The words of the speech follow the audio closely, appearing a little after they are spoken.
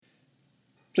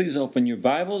Please open your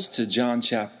Bibles to John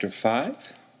chapter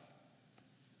 5.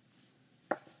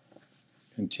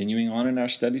 Continuing on in our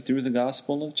study through the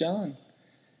Gospel of John.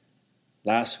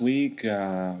 Last week,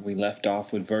 we left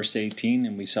off with verse 18,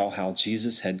 and we saw how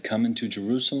Jesus had come into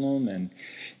Jerusalem and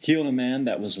healed a man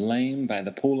that was lame by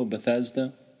the pool of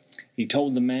Bethesda. He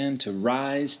told the man to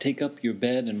rise, take up your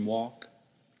bed, and walk.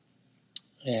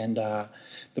 And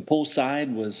the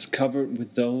poolside was covered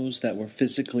with those that were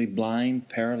physically blind,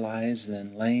 paralyzed,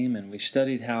 and lame. And we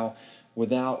studied how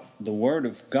without the Word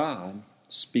of God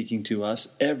speaking to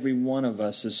us, every one of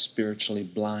us is spiritually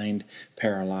blind,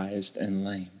 paralyzed, and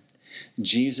lame.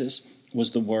 Jesus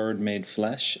was the Word made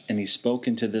flesh, and He spoke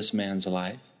into this man's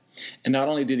life. And not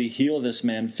only did He heal this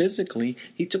man physically,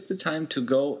 He took the time to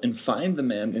go and find the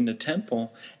man in the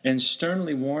temple and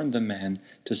sternly warn the man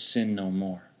to sin no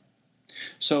more.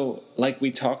 So, like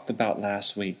we talked about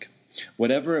last week,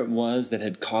 whatever it was that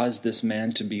had caused this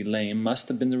man to be lame must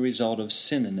have been the result of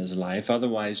sin in his life.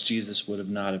 Otherwise, Jesus would have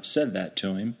not have said that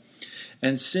to him.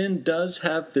 And sin does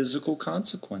have physical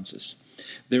consequences.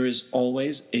 There is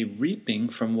always a reaping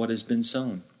from what has been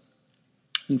sown.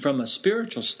 And from a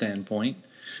spiritual standpoint,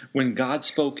 when God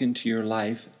spoke into your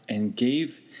life and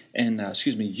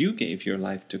you gave your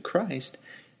life to Christ,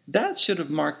 that should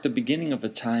have marked the beginning of a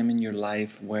time in your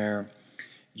life where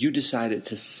you decided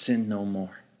to sin no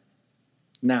more.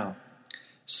 Now,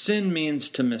 sin means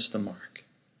to miss the mark.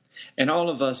 And all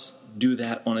of us do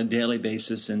that on a daily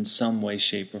basis in some way,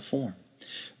 shape, or form.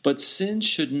 But sin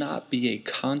should not be a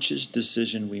conscious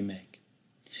decision we make.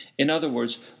 In other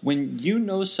words, when you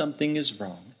know something is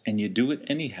wrong and you do it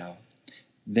anyhow,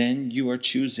 then you are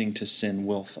choosing to sin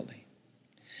willfully.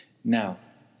 Now,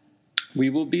 we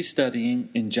will be studying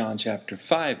in John chapter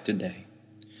 5 today.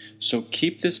 So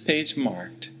keep this page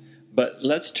marked, but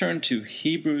let's turn to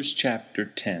Hebrews chapter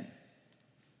 10.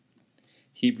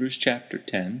 Hebrews chapter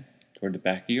 10, toward the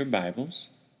back of your Bibles.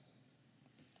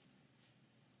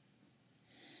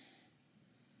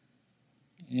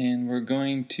 And we're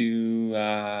going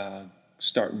to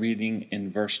start reading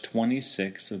in verse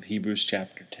 26 of Hebrews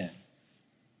chapter 10.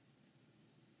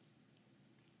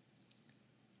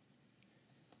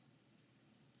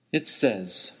 It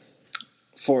says,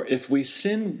 "For if we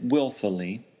sin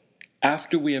willfully,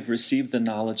 after we have received the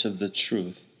knowledge of the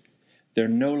truth, there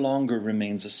no longer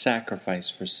remains a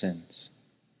sacrifice for sins,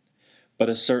 but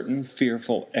a certain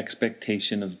fearful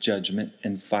expectation of judgment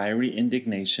and fiery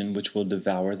indignation which will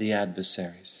devour the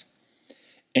adversaries.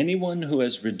 Anyone who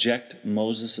has rejected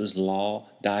Moses' law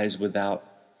dies without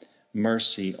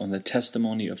mercy on the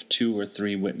testimony of 2 or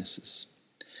 3 witnesses.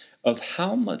 Of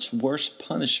how much worse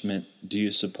punishment, do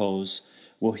you suppose,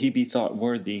 will he be thought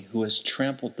worthy who has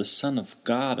trampled the Son of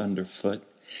God underfoot,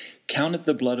 counted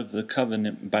the blood of the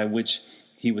covenant by which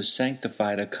he was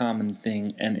sanctified a common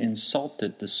thing, and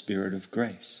insulted the Spirit of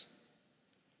grace?"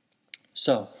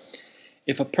 So,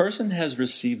 if a person has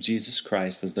received Jesus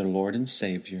Christ as their Lord and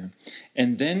Savior,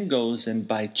 and then goes and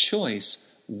by choice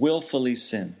willfully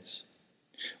sins,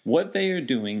 what they are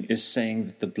doing is saying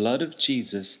that the blood of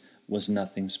Jesus was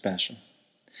nothing special.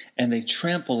 And they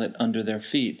trample it under their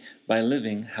feet by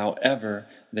living however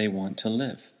they want to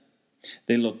live.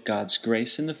 They look God's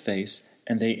grace in the face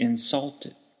and they insult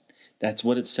it. That's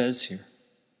what it says here.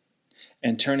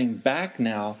 And turning back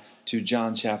now to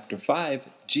John chapter 5,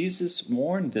 Jesus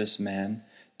warned this man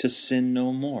to sin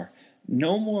no more.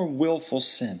 No more willful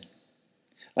sin.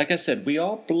 Like I said, we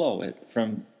all blow it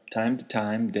from time to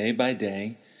time, day by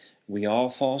day. We all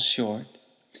fall short.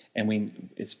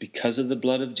 And it's because of the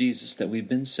blood of Jesus that we've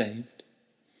been saved.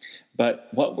 But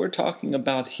what we're talking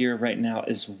about here right now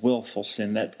is willful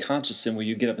sin, that conscious sin where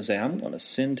you get up and say, I'm going to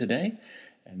sin today,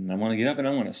 and I'm going to get up and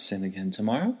I'm going to sin again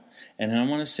tomorrow, and then I'm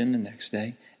going to sin the next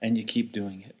day, and you keep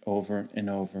doing it over and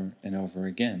over and over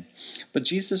again. But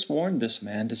Jesus warned this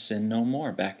man to sin no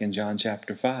more back in John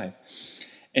chapter 5.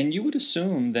 And you would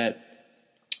assume that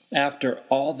after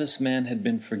all this man had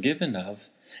been forgiven of,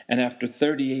 and after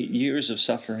 38 years of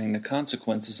suffering the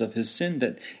consequences of his sin,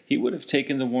 that he would have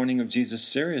taken the warning of Jesus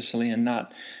seriously and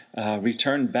not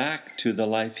returned back to the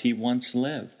life he once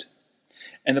lived.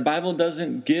 And the Bible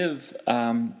doesn't give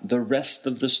the rest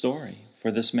of the story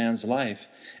for this man's life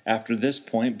after this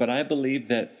point, but I believe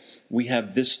that we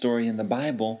have this story in the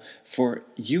Bible for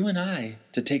you and I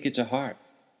to take it to heart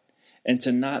and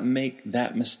to not make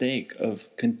that mistake of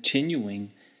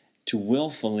continuing to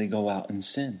willfully go out and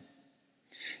sin.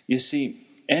 You see,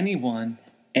 anyone,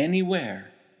 anywhere,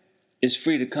 is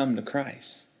free to come to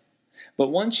Christ. But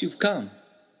once you've come,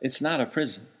 it's not a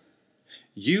prison.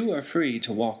 You are free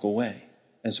to walk away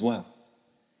as well.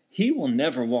 He will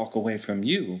never walk away from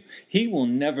you. He will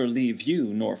never leave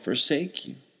you nor forsake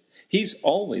you. He's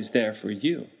always there for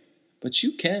you. But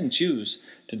you can choose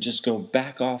to just go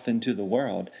back off into the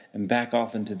world and back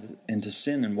off into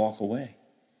sin and walk away.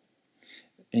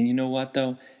 And you know what,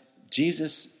 though?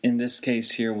 Jesus, in this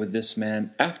case here with this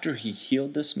man, after he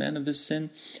healed this man of his sin,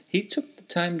 he took the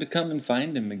time to come and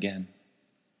find him again.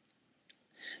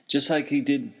 Just like he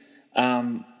did,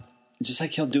 just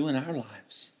like he'll do in our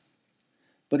lives.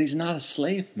 But he's not a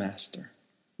slave master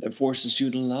that forces you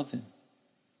to love him.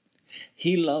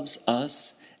 He loves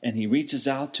us and he reaches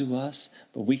out to us,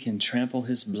 but we can trample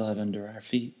his blood under our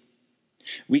feet.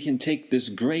 We can take this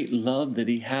great love that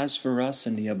he has for us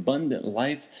and the abundant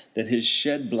life that his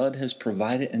shed blood has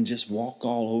provided and just walk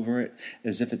all over it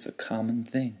as if it's a common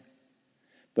thing.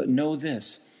 But know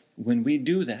this, when we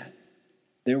do that,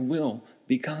 there will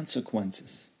be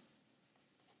consequences.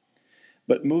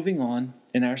 But moving on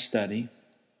in our study,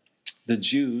 the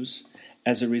Jews,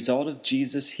 as a result of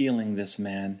Jesus healing this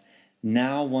man,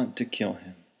 now want to kill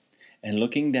him. And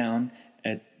looking down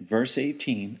at verse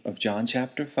 18 of John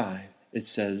chapter 5, it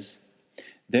says,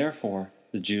 "Therefore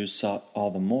the Jews sought all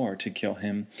the more to kill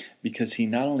him, because he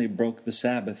not only broke the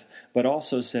Sabbath, but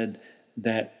also said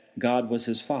that God was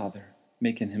his Father,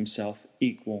 making himself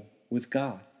equal with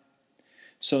God."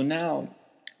 So now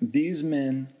these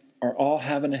men are all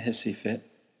having a hissy fit,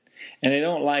 and they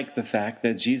don't like the fact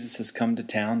that Jesus has come to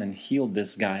town and healed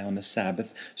this guy on the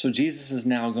Sabbath. So Jesus is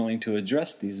now going to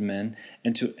address these men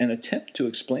and attempt to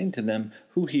explain to them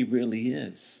who he really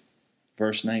is.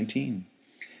 Verse 19,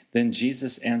 "Then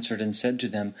Jesus answered and said to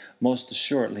them, Most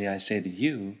assuredly I say to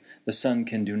you, the Son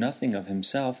can do nothing of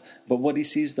himself, but what he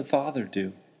sees the Father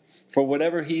do. For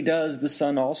whatever he does, the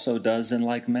Son also does in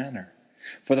like manner.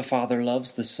 For the Father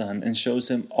loves the Son and shows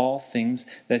him all things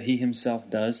that he himself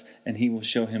does, and he will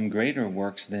show him greater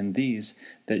works than these,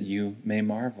 that you may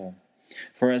marvel.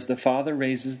 For as the Father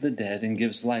raises the dead and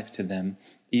gives life to them,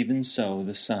 even so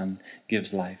the Son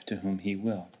gives life to whom he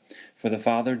will. For the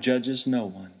Father judges no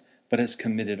one, but has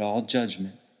committed all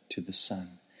judgment to the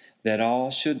Son, that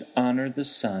all should honor the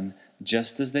Son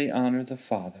just as they honor the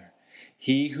Father.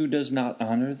 He who does not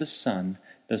honor the Son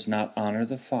does not honor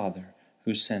the Father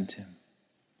who sent him."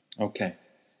 Okay.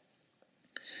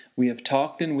 We have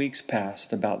talked in weeks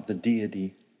past about the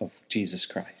deity of Jesus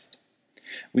Christ.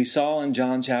 We saw in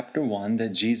John chapter 1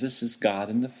 that Jesus is God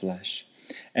in the flesh,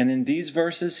 and in these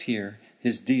verses here,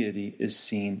 his deity is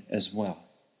seen as well.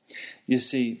 You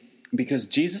see, because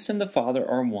Jesus and the Father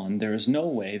are one, there is no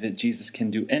way that Jesus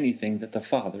can do anything that the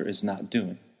Father is not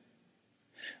doing.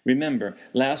 Remember,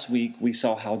 last week we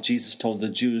saw how Jesus told the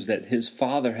Jews that his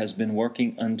Father has been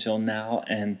working until now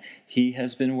and he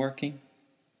has been working.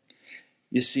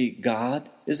 You see, God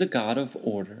is a God of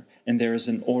order, and there is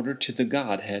an order to the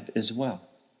Godhead as well.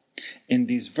 In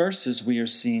these verses we are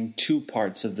seeing two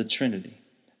parts of the Trinity,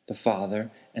 the Father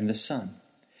and the Son.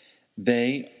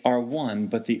 They are one,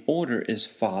 but the order is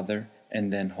Father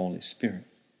and then Holy Spirit.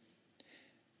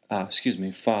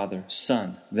 Father,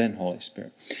 Son, then Holy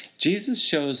Spirit. Jesus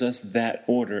shows us that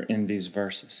order in these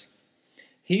verses.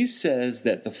 He says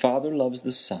that the Father loves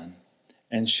the Son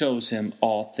and shows him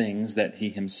all things that he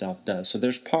himself does. So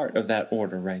there's part of that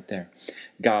order right there.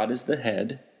 God is the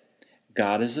head.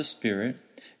 God is the Spirit.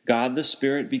 God the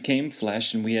Spirit became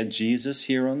flesh, and we had Jesus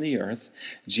here on the earth.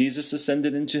 Jesus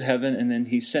ascended into heaven, and then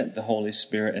he sent the Holy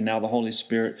Spirit, and now the Holy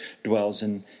Spirit dwells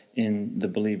in the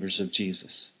believers of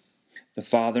Jesus. The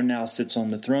Father now sits on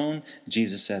the throne,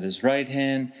 Jesus at his right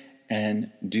hand, and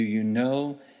do you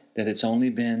know that it's only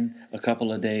been a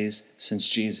couple of days since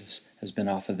Jesus has been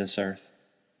off of this earth?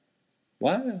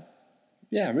 What?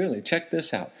 Yeah, really, check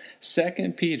this out.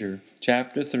 2 Peter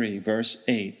chapter 3, verse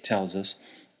 8 tells us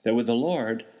that with the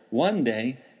Lord, one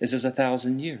day is as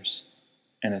 1,000 years,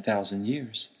 and 1,000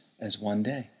 years as one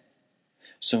day.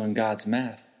 So in God's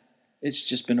math, it's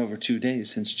just been over 2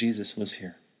 days since Jesus was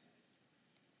here.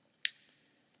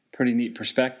 Pretty neat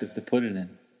perspective to put it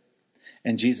in.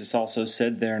 And Jesus also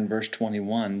said there in verse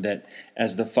 21 that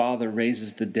as the Father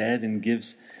raises the dead and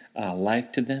gives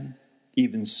life to them,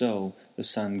 even so the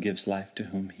Son gives life to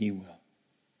whom he will.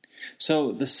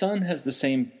 So the Son has the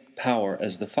same power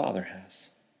as the Father has.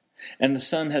 And the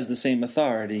Son has the same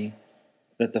authority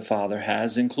that the Father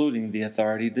has, including the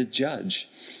authority to judge.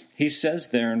 He says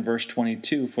there in verse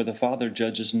 22, "For the Father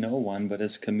judges no one, but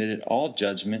has committed all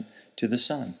judgment to the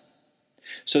Son."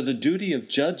 So the duty of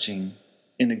judging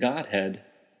in the Godhead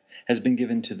has been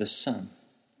given to the Son.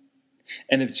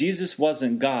 And if Jesus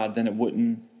wasn't God, then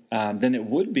it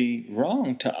would be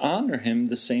wrong to honor him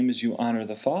the same as you honor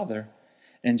the Father.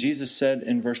 And Jesus said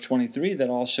in verse 23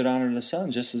 that all should honor the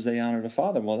Son just as they honor the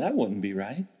Father. Well, that wouldn't be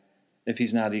right if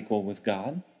he's not equal with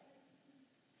God.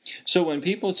 So when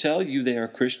people tell you they are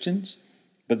Christians,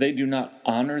 but they do not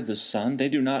honor the Son, they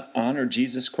do not honor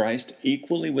Jesus Christ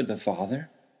equally with the Father,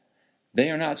 they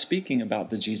are not speaking about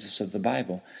the Jesus of the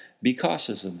Bible. Be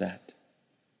cautious of that.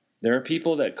 There are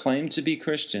people that claim to be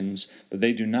Christians, but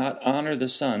they do not honor the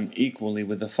Son equally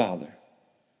with the Father.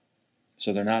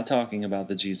 So they're not talking about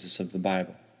the Jesus of the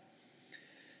Bible.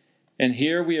 And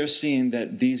here we are seeing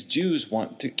that these Jews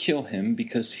want to kill him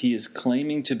because he is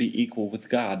claiming to be equal with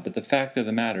God. But the fact of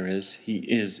the matter is, he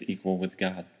is equal with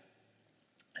God.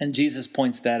 And Jesus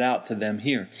points that out to them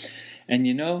here. And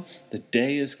you know, the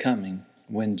day is coming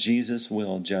when Jesus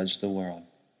will judge the world.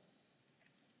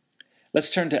 Let's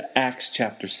turn to Acts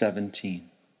chapter 17.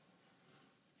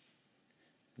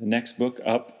 The next book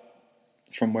up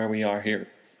from where we are here,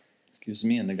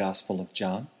 in the Gospel of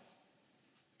John.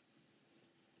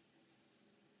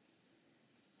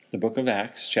 The book of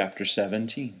Acts chapter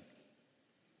 17.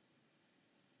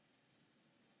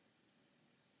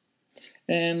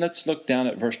 And let's look down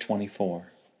at verse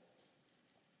 24.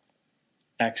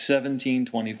 Acts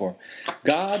 17:24.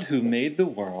 God, who made the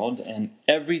world and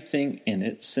everything in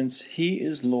it, since he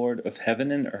is Lord of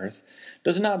heaven and earth,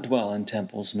 does not dwell in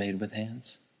temples made with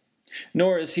hands.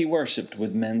 Nor is he worshipped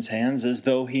with men's hands as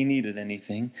though he needed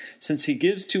anything, since he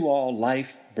gives to all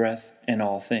life, breath, and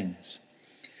all things.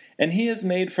 And he has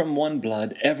made from one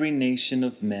blood every nation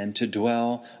of men to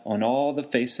dwell on all the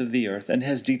face of the earth, and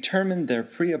has determined their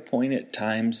pre-appointed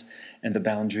times and the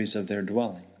boundaries of their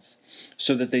dwellings,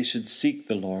 so that they should seek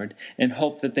the Lord, and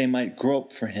hope that they might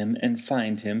grope for him and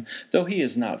find him, though he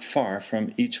is not far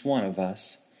from each one of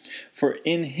us. For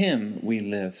in him we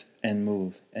live and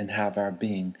move and have our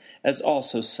being, as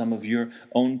also some of your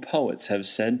own poets have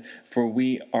said, for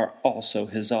we are also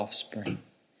his offspring.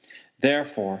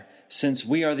 Therefore, since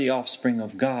we are the offspring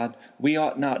of God, we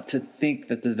ought not to think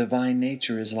that the divine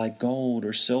nature is like gold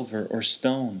or silver or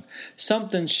stone,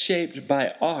 something shaped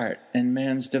by art and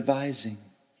man's devising.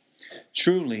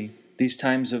 Truly, these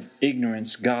times of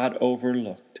ignorance God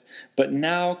overlooked, but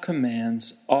now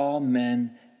commands all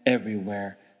men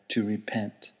everywhere to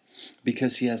repent,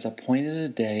 because he has appointed a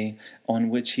day on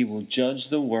which he will judge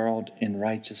the world in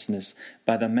righteousness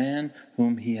by the man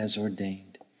whom he has ordained.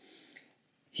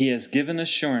 He has given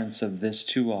assurance of this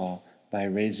to all by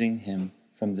raising him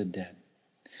from the dead.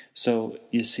 So,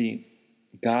 you see,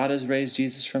 God has raised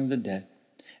Jesus from the dead,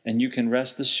 and you can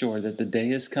rest assured that the day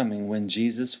is coming when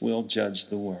Jesus will judge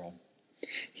the world.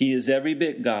 He is every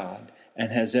bit God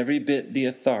and has every bit the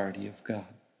authority of God.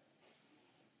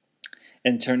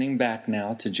 And turning back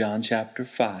now to John chapter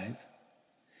 5,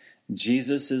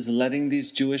 Jesus is letting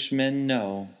these Jewish men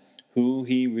know who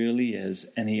he really is,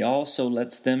 and he also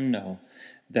lets them know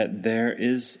that there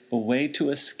is a way to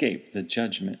escape the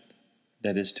judgment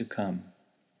that is to come.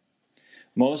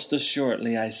 Most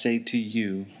assuredly I say to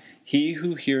you, he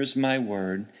who hears my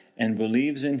word and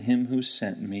believes in him who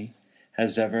sent me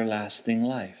has everlasting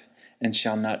life, and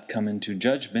shall not come into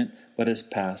judgment, but is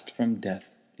passed from death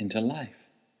into life.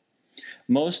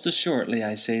 Most assuredly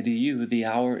I say to you, the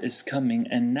hour is coming,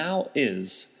 and now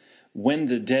is, when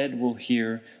the dead will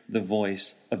hear the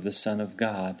voice of the Son of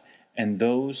God, and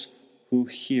those who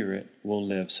hear it will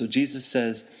live. So Jesus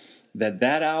says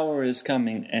that hour is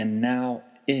coming, and now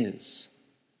is,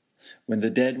 when the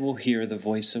dead will hear the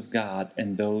voice of God,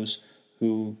 and those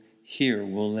who hear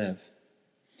will live.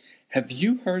 Have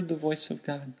you heard the voice of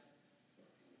God?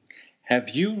 Have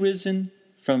you risen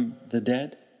from the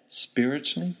dead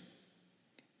spiritually?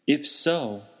 If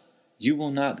so, you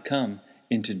will not come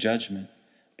into judgment,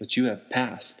 but you have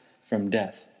passed from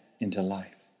death into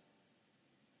life.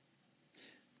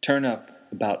 Turn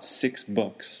up about 6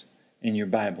 books in your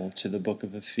Bible to the book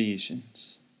of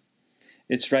Ephesians.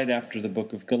 It's right after the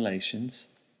book of Galatians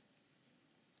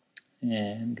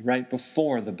and right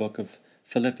before the book of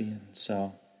Philippians.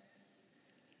 So,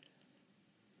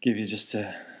 give you just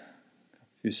a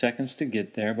few seconds to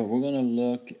get there, but we're going to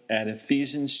look at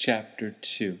Ephesians chapter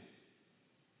 2.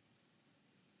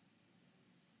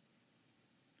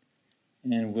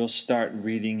 And we'll start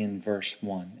reading in verse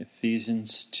 1.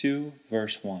 Ephesians 2,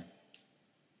 verse 1.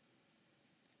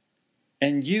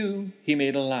 And you he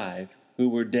made alive, who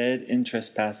were dead in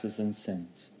trespasses and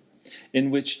sins,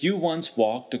 in which you once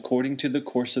walked according to the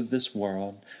course of this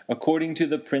world, according to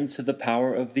the prince of the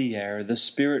power of the air, the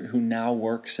spirit who now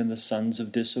works in the sons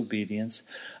of disobedience,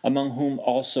 among whom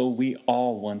also we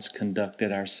all once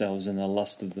conducted ourselves in the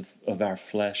lust of our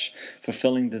flesh,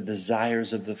 fulfilling the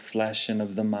desires of the flesh and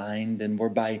of the mind, and were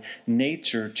by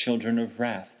nature children of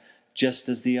wrath, just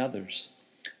as the others.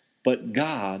 But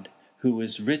God, who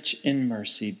is rich in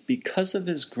mercy, because of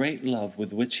his great love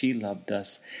with which he loved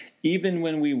us, even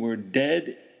when we were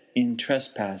dead in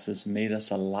trespasses made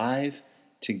us alive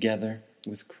together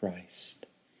with Christ.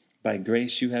 By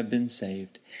grace you have been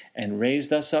saved, and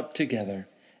raised us up together,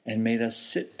 and made us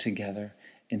sit together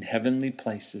in heavenly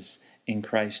places in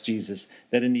Christ Jesus,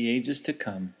 that in the ages to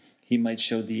come he might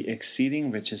show the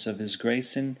exceeding riches of his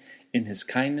grace in his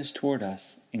kindness toward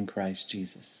us in Christ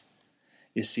Jesus.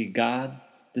 You see, God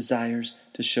desires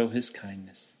to show his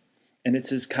kindness. And it's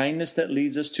his kindness that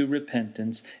leads us to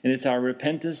repentance. And it's our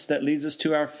repentance that leads us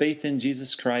to our faith in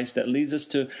Jesus Christ, that leads us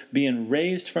to being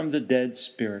raised from the dead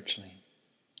spiritually.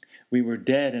 We were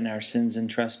dead in our sins and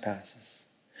trespasses.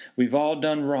 We've all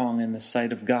done wrong in the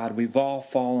sight of God. We've all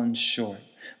fallen short.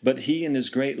 But he, in his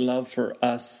great love for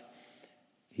us,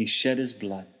 he shed his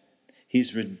blood.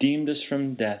 He's redeemed us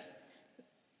from death.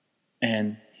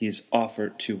 And he's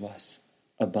offered to us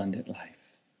abundant life.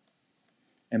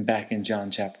 And back in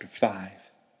John chapter 5,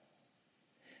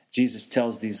 Jesus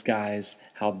tells these guys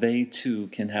how they too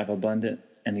can have abundant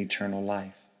and eternal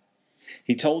life.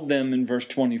 He told them in verse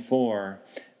 24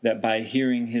 that by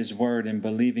hearing his word and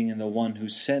believing in the one who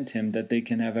sent him, that they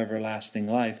can have everlasting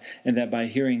life, and that by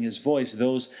hearing his voice,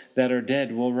 those that are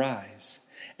dead will rise.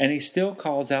 And he still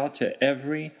calls out to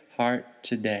every heart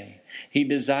today. He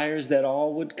desires that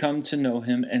all would come to know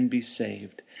him and be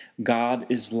saved. God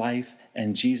is life,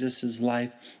 and Jesus is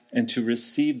life. And to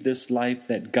receive this life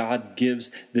that God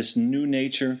gives, this new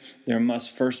nature, there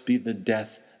must first be the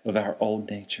death of our old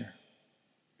nature.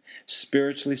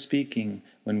 Spiritually speaking,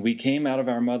 when we came out of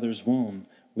our mother's womb,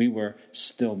 we were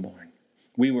stillborn.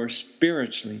 We were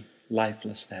spiritually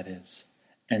lifeless, that is,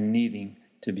 and needing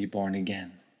to be born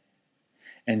again.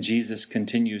 And Jesus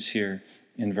continues here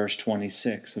in verse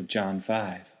 26 of John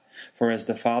 5. For as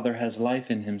the Father has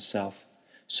life in himself,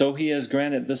 so he has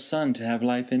granted the Son to have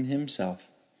life in himself,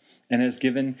 and has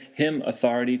given him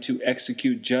authority to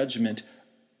execute judgment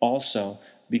also,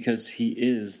 because he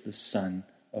is the Son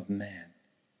of Man.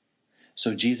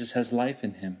 So Jesus has life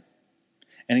in him,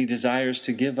 and he desires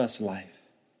to give us life.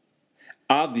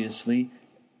 Obviously,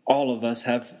 all of us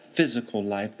have physical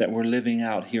life that we're living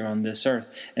out here on this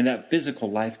earth, and that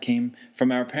physical life came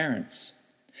from our parents.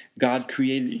 God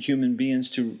created human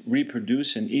beings to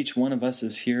reproduce, and each one of us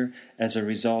is here as a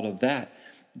result of that.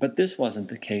 But this wasn't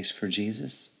the case for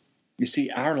Jesus. You see,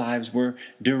 our lives were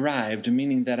derived,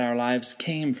 meaning that our lives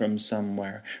came from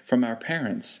somewhere, from our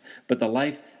parents. But the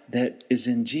life that is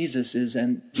in Jesus is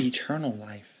an eternal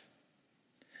life.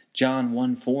 John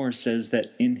 1:4 says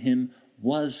that in him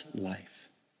was life.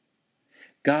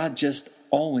 God just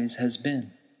always has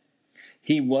been.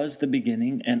 He was the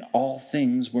beginning, and all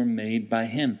things were made by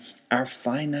him. Our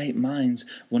finite minds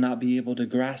will not be able to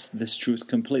grasp this truth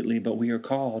completely, but we are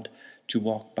called to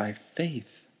walk by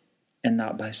faith and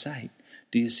not by sight.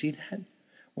 Do you see that?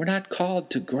 We're not called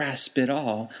to grasp it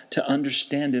all, to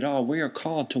understand it all. We are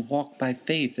called to walk by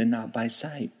faith and not by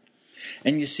sight.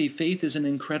 And you see, faith is an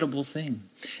incredible thing.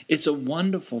 It's a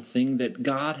wonderful thing that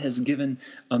God has given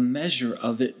a measure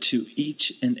of it to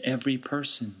each and every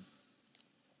person.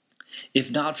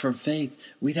 If not for faith,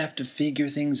 we'd have to figure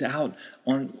things out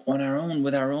on our own,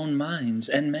 with our own minds.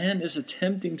 And man is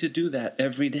attempting to do that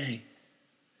every day.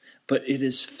 But it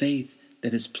is faith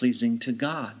that is pleasing to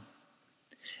God.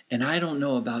 And I don't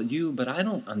know about you, but I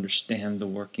don't understand the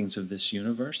workings of this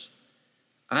universe.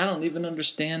 I don't even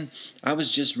understand. I was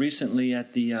just recently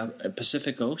at the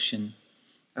Pacific Ocean,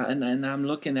 and I'm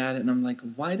looking at it, and I'm like,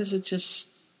 why does it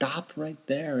just stop right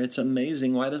there? It's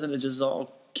amazing. Why doesn't it just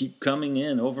all keep coming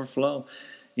in, overflow?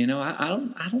 You know, I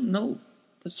don't know.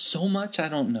 There's so much I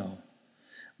don't know.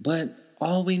 But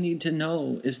all we need to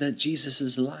know is that Jesus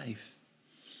is life.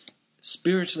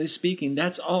 Spiritually speaking,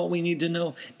 that's all we need to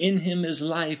know. In him is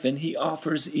life, and he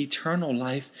offers eternal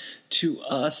life to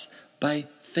us by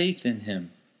faith in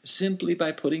him, simply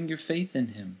by putting your faith in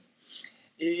him.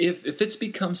 If it's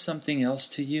become something else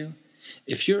to you,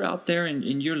 if you're out there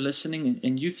and you're listening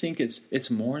and you think it's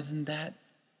more than that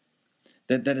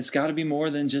it's got to be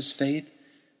more than just faith,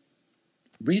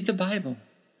 read the Bible.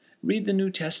 Read the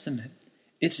New Testament.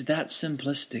 It's that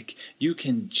simplistic. You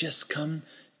can just come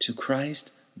to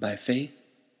Christ by faith,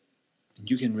 and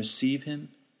you can receive him,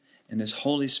 and his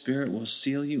Holy Spirit will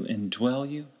seal you and dwell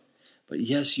you. But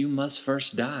yes, you must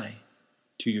first die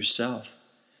to yourself,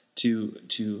 to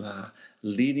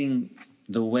leading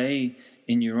the way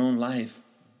in your own life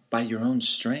by your own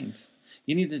strength.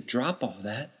 You need to drop all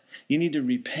that. You need to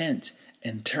repent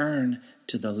and turn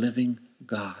to the living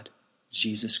God,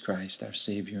 Jesus Christ, our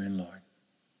Savior and Lord.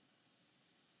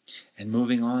 And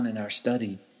moving on in our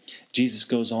study, Jesus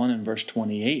goes on in verse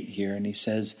 28 here, and he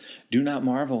says, "Do not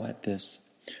marvel at this,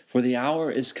 for the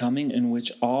hour is coming in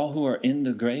which all who are in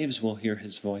the graves will hear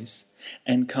his voice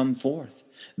and come forth.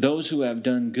 those who have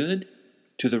done good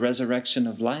to the resurrection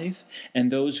of life,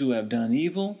 and those who have done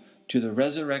evil to the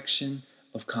resurrection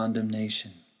of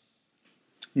condemnation.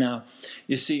 Now,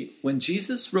 you see, when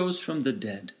Jesus rose from the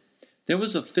dead, there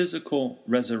was a physical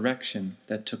resurrection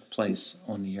that took place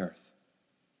on the earth.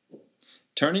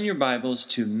 Turn in your Bibles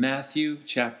to Matthew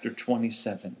chapter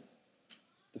 27,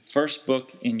 the first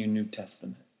book in your New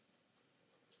Testament.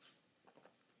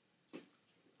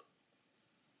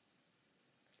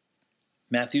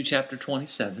 Matthew chapter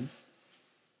 27,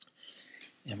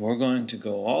 and we're going to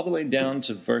go all the way down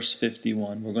to verse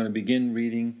 51. We're going to begin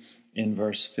reading in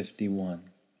verse 51.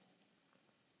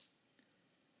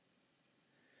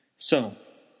 So,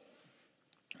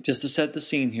 just to set the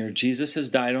scene here, Jesus has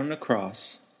died on the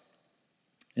cross.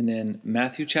 And then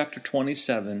Matthew chapter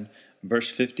 27, verse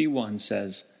 51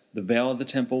 says, "The veil of the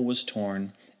temple was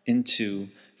torn in two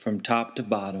from top to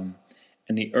bottom,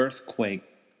 and the earth quaked,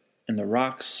 and the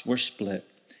rocks were split,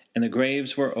 and the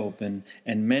graves were opened,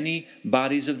 and many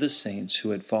bodies of the saints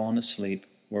who had fallen asleep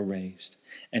were raised.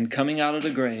 And coming out of the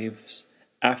graves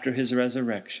after his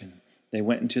resurrection, they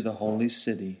went into the holy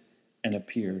city and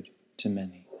appeared to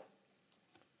many."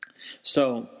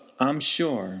 So I'm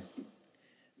sure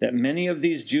that many of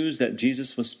these Jews that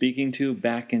Jesus was speaking to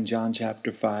back in John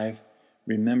chapter 5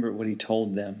 remember what he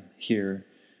told them here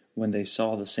when they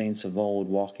saw the saints of old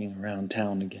walking around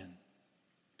town again.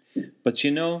 But you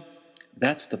know,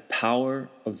 that's the power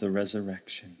of the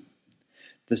resurrection.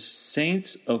 The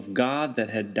saints of God that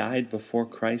had died before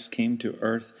Christ came to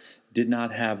earth did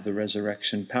not have the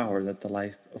resurrection power that the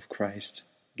life of Christ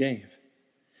gave.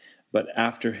 But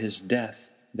after his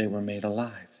death, they were made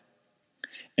alive.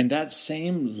 And that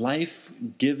same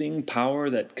life-giving power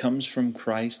that comes from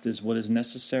Christ is what is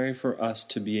necessary for us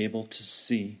to be able to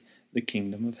see the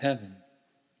kingdom of heaven.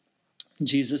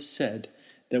 Jesus said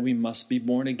that we must be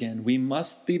born again. We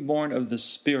must be born of the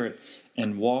Spirit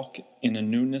and walk in a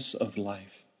newness of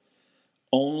life.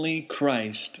 Only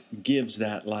Christ gives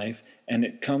that life, and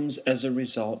it comes as a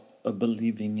result of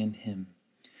believing in him.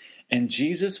 And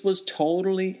Jesus was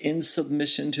totally in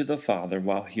submission to the Father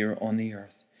while here on the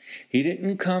earth. He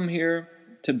didn't come here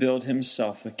to build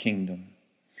himself a kingdom.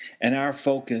 And our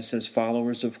focus as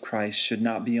followers of Christ should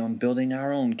not be on building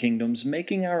our own kingdoms,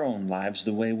 making our own lives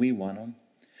the way we want them.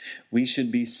 We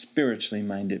should be spiritually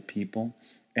minded people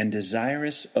and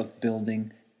desirous of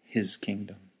building his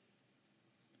kingdom.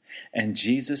 And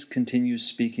Jesus continues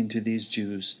speaking to these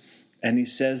Jews, and he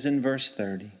says in verse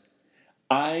 30,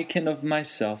 "I can of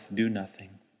myself do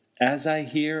nothing. As I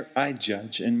hear, I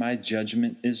judge, and my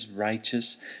judgment is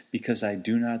righteous, because I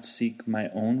do not seek my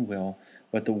own will,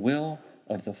 but the will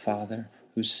of the Father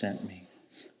who sent me."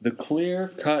 The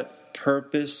clear-cut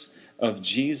purpose of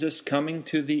Jesus coming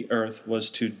to the earth was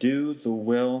to do the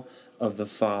will of the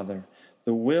Father.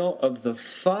 The will of the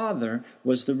Father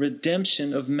was the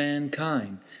redemption of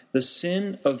mankind. The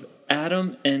sin of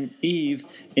Adam and Eve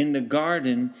in the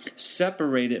garden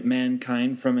separated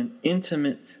mankind from an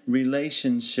intimate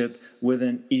relationship with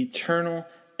an eternal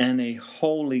and a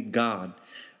holy God.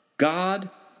 God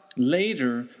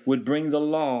later would bring the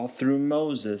law through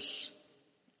Moses,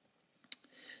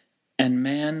 and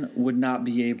man would not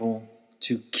be able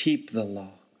to keep the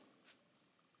law.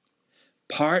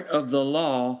 Part of the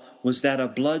law was that a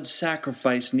blood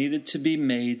sacrifice needed to be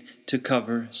made to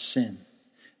cover sin.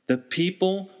 The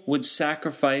people would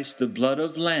sacrifice the blood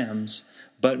of lambs,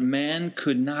 but man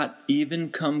could not even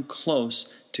come close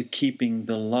to keeping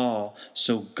the law.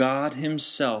 So God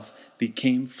himself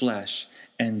became flesh,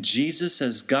 and Jesus,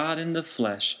 as God in the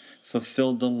flesh,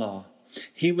 fulfilled the law.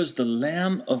 He was the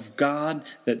Lamb of God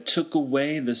that took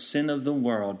away the sin of the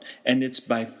world, and it's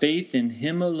by faith in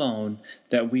him alone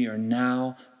that we are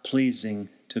now pleasing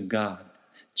to God.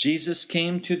 Jesus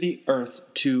came to the earth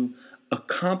to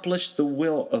accomplish the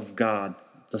will of God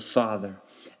the Father.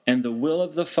 And the will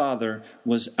of the Father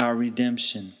was our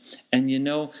redemption. And you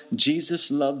know,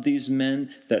 Jesus loved these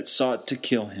men that sought to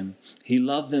kill him. He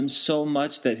loved them so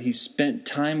much that he spent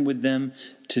time with them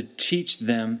to teach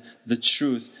them the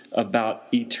truth about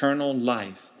eternal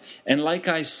life. And like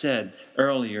I said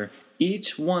earlier,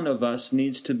 each one of us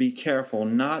needs to be careful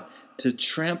not to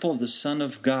trample the Son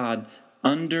of God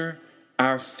under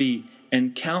our feet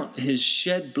and count his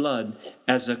shed blood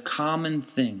as a common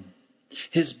thing.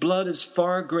 His blood is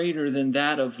far greater than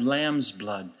that of lamb's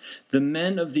blood. The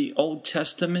men of the Old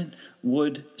Testament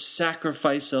would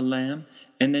sacrifice a lamb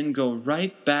and then go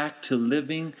right back to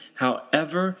living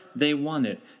however they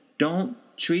wanted. Don't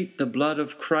treat the blood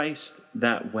of Christ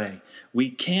that way. We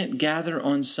can't gather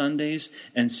on Sundays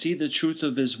and see the truth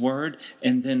of His Word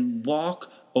and then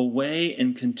walk away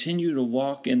and continue to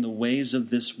walk in the ways of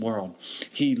this world.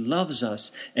 He loves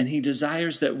us, and He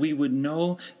desires that we would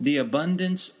know the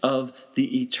abundance of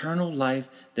the eternal life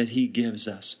that He gives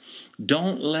us.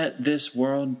 Don't let this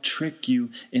world trick you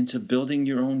into building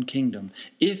your own kingdom.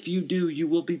 If you do, you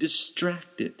will be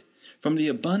distracted from the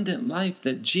abundant life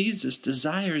that Jesus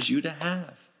desires you to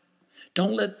have.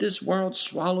 Don't let this world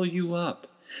swallow you up.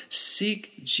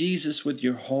 Seek Jesus with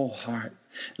your whole heart.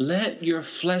 Let your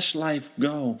flesh life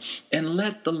go, and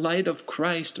let the light of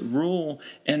Christ rule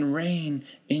and reign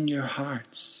in your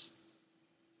hearts.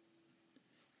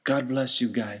 God bless you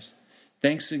guys.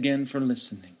 Thanks again for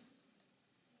listening.